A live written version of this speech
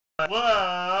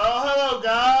Well, hello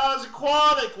guys,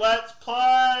 Aquatic Let's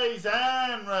Plays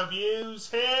and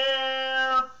Reviews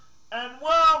here, and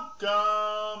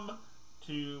welcome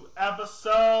to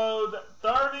episode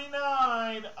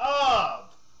 39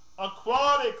 of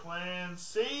Aquaticland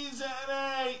Season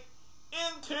 8,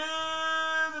 Into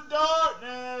the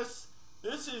Darkness.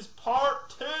 This is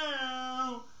part 2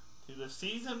 to the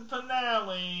season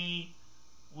finale.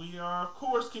 We are, of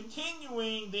course,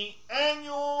 continuing the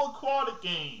annual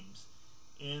AquaticGames.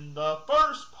 In the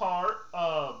first part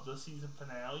of the season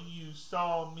finale, you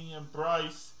saw me and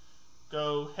Bryce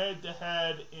go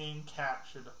head-to-head and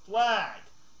capture the flag.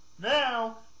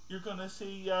 Now, you're going to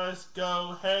see us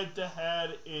go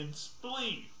head-to-head in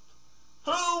Spleef.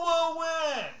 Who will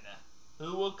win?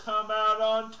 Who will come out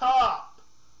on top?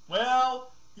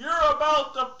 Well, you're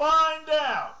about to find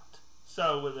out.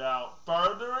 So without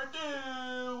further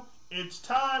ado, it's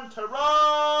time to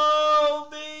roll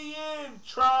the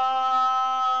intro!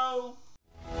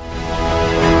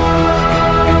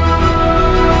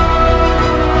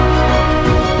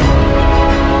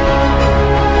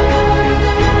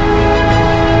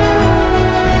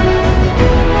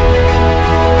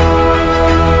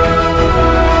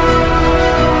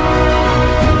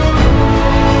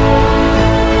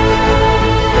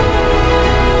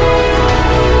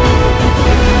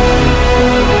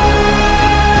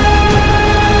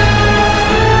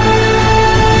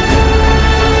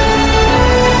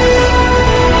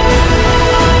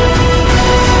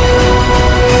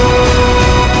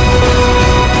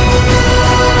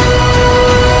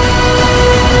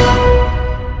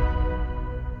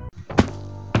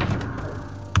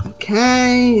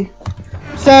 Okay,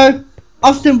 so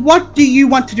Austin, what do you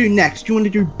want to do next? Do you want to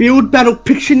do Build Battle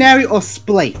Pictionary or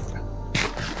Spleef?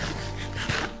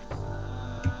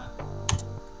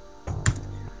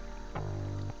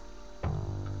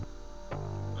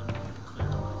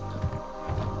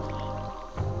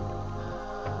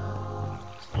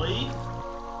 Spleef?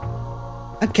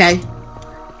 Okay,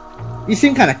 you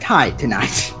seem kind of tired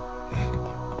tonight.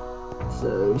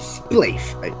 So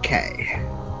Spleef, okay.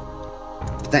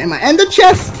 That in my ender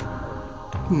chest.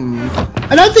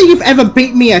 I don't think you've ever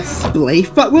beat me at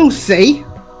Spleef, but we'll see.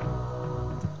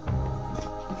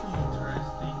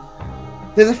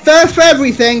 There's a first for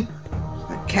everything.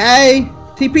 Okay,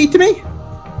 TP to me.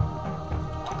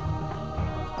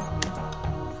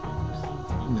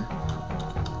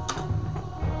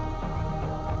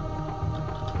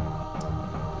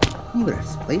 I'm gonna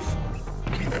Spleef.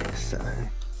 Okay, so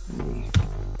let me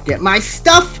get my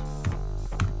stuff.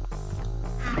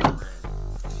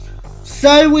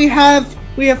 So we have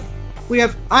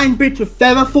Iron Bridge with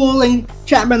Feather Falling,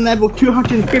 Chapman level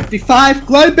 255,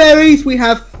 Glowberries, we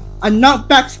have a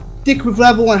knockback stick with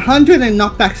level 100 and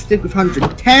knockback stick with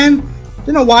 110.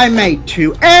 Don't know why I made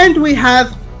 2. And we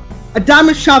have a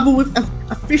diamond shovel with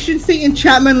efficiency in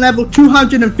Chapman level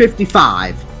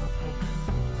 255.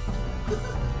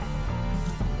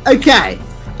 Okay,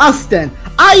 Austin,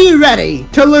 are you ready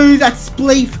to lose at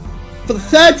Spleef for the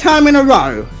 3rd time in a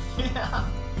row? Yeah.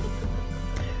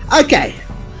 Okay.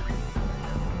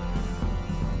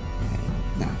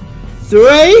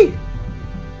 3,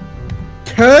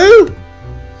 2,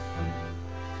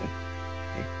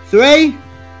 3.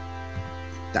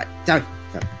 Sorry.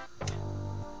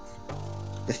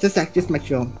 Just a sec, just make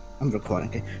sure I'm recording.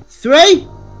 Okay. 3,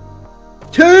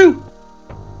 2,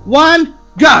 1,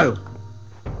 go.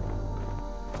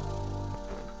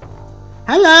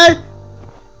 Hello.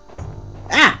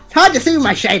 It's hard to see with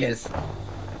my shaders.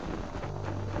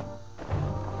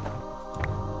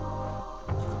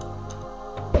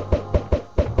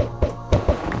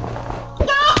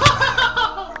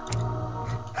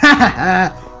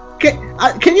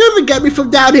 Can you ever get me from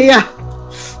down here?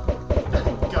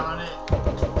 Got it.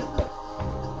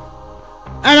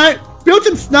 And I built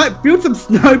some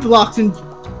snow blocks and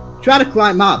try to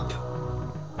climb up.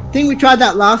 I think we tried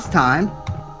that last time.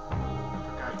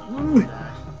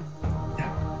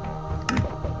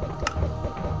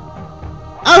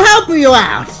 I'll help you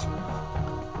out.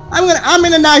 I'm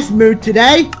in a nice mood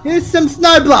today. Here's some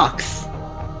snow blocks.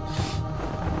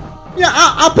 Yeah,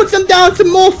 I'll put some down some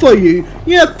more for you.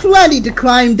 You have plenty to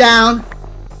climb down.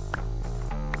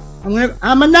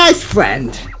 I'm a nice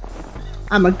friend.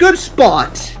 I'm a good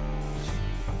sport.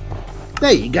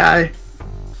 There you go.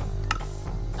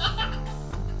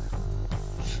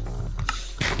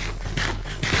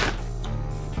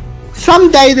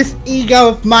 Someday this ego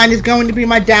of mine is going to be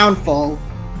my downfall.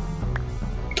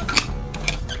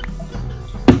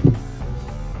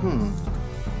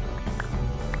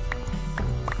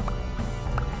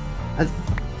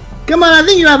 Come on, I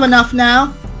think you have enough now.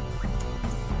 I'm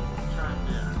trying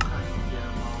to get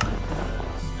him on.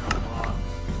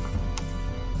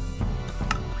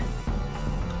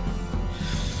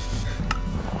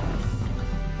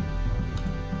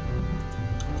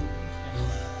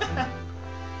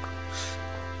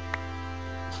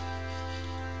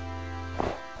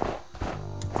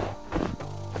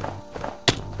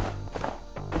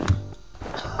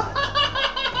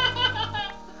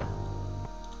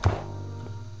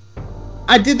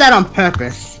 I did that on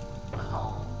purpose.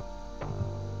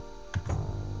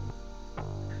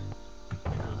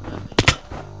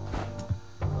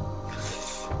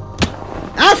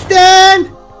 Aston!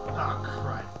 Oh,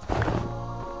 crap.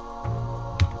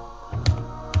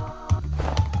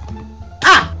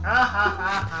 Ah! Ha ha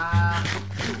ha ha.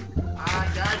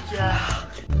 I gotcha.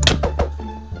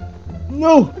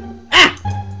 No! Ah!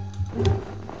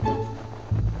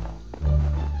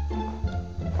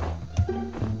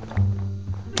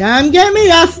 Come get me,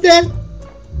 Aston!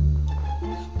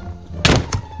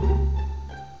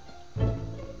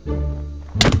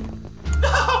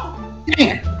 No! Dang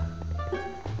it!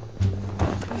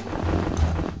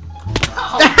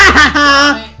 Oh,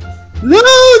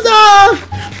 Loser!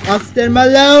 Austin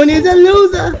Malone is a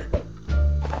loser!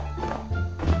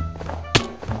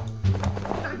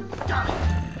 got it.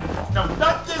 No,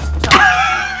 not this time.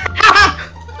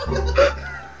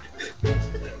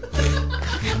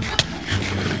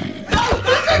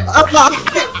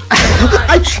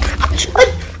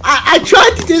 I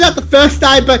tried to do that the first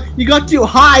time, but you got too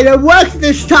high. It worked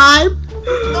this time.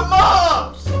 The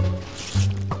mobs!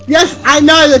 Yes, I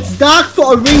know that's dark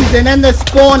for a reason, and the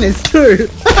spawn is too.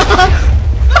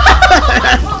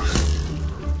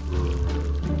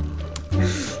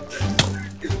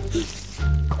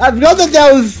 I forgot that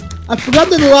there was. I forgot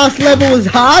that the last level was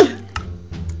hard.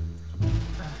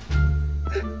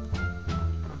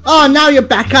 Oh, now you're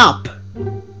back up.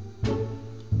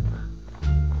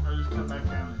 I'll just come back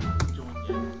down and join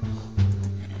you.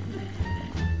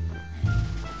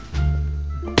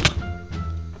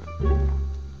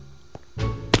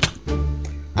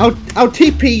 I'll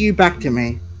TP you back to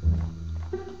me.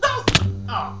 No!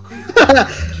 Oh,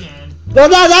 again. Well,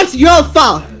 no, that's your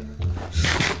fault.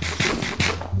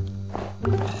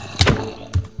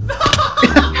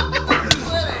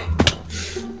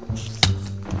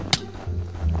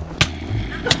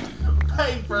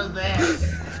 Pay for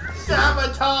this!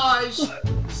 Sabotage!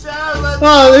 Sabotage!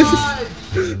 Oh,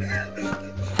 this is...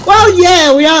 Well,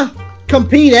 yeah, we are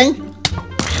competing.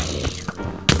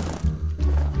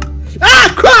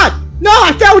 Ah, crap! No,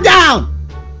 I fell down!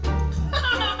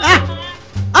 Ah!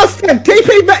 Austin,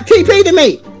 TP to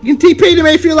me! You can TP to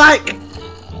me if you like.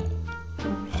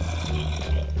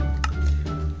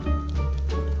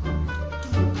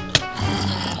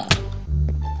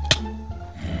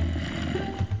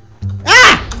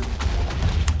 Ah!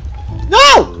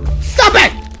 No! Stop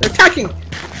it! They're attacking!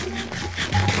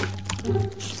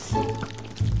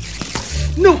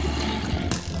 No!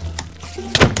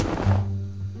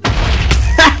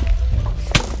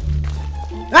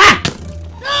 Ah!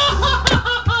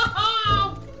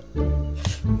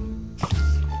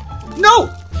 No!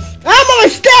 I'm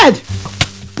almost dead!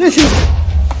 This is...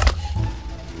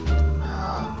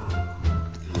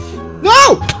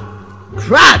 No!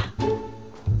 Crap!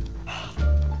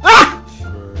 Ah!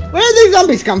 Where did these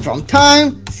zombies come from?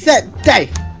 Time, set, day.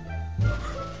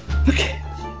 Okay.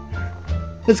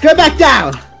 Let's go back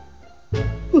down.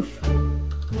 Oof.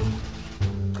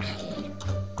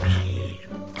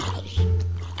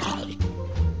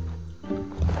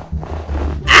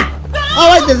 Oh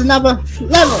wait, there's another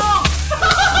level.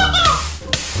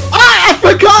 I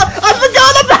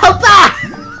forgot about that.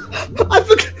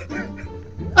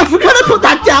 I forgot to put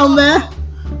that down there.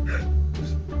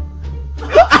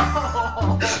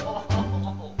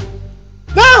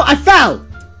 No, I fell.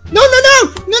 No,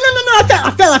 I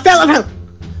fell.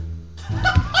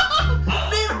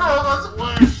 Neither of us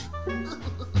won!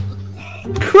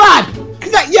 Crap.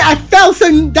 Yeah, I fell, so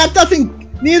that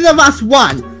doesn't. Neither of us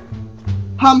won.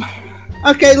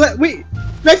 Okay,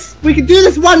 we can do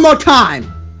this one more time.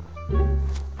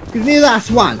 Because neither of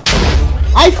us won.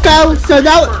 I fell, so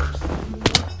that We need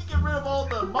to get rid of all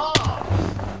the mobs!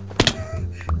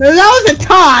 was a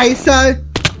tie, so...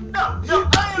 No,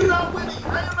 I am not winning!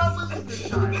 I am not losing this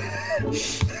time!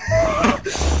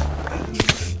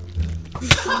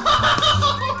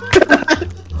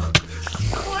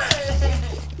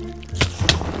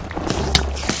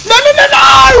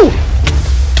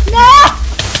 No!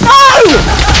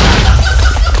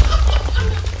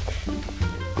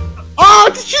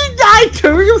 Oh, did you die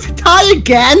too? You was a tie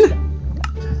again?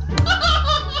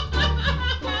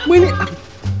 We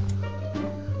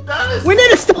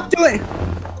need to stop doing...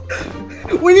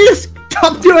 We need to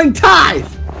stop doing ties!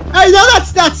 Hey, no,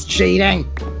 that's cheating!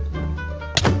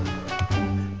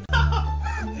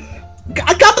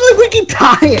 I can't believe we keep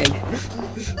tying!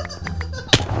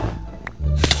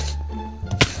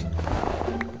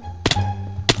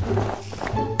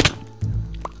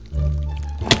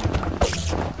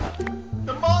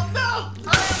 Come on, no! I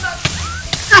am not...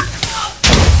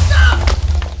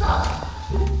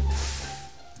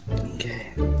 Okay.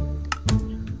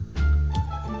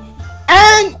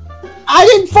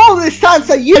 this time,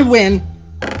 so you win.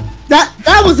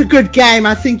 That was a good game,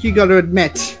 I think you gotta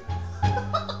admit.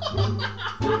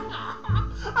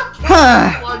 I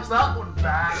can't watch that one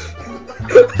back.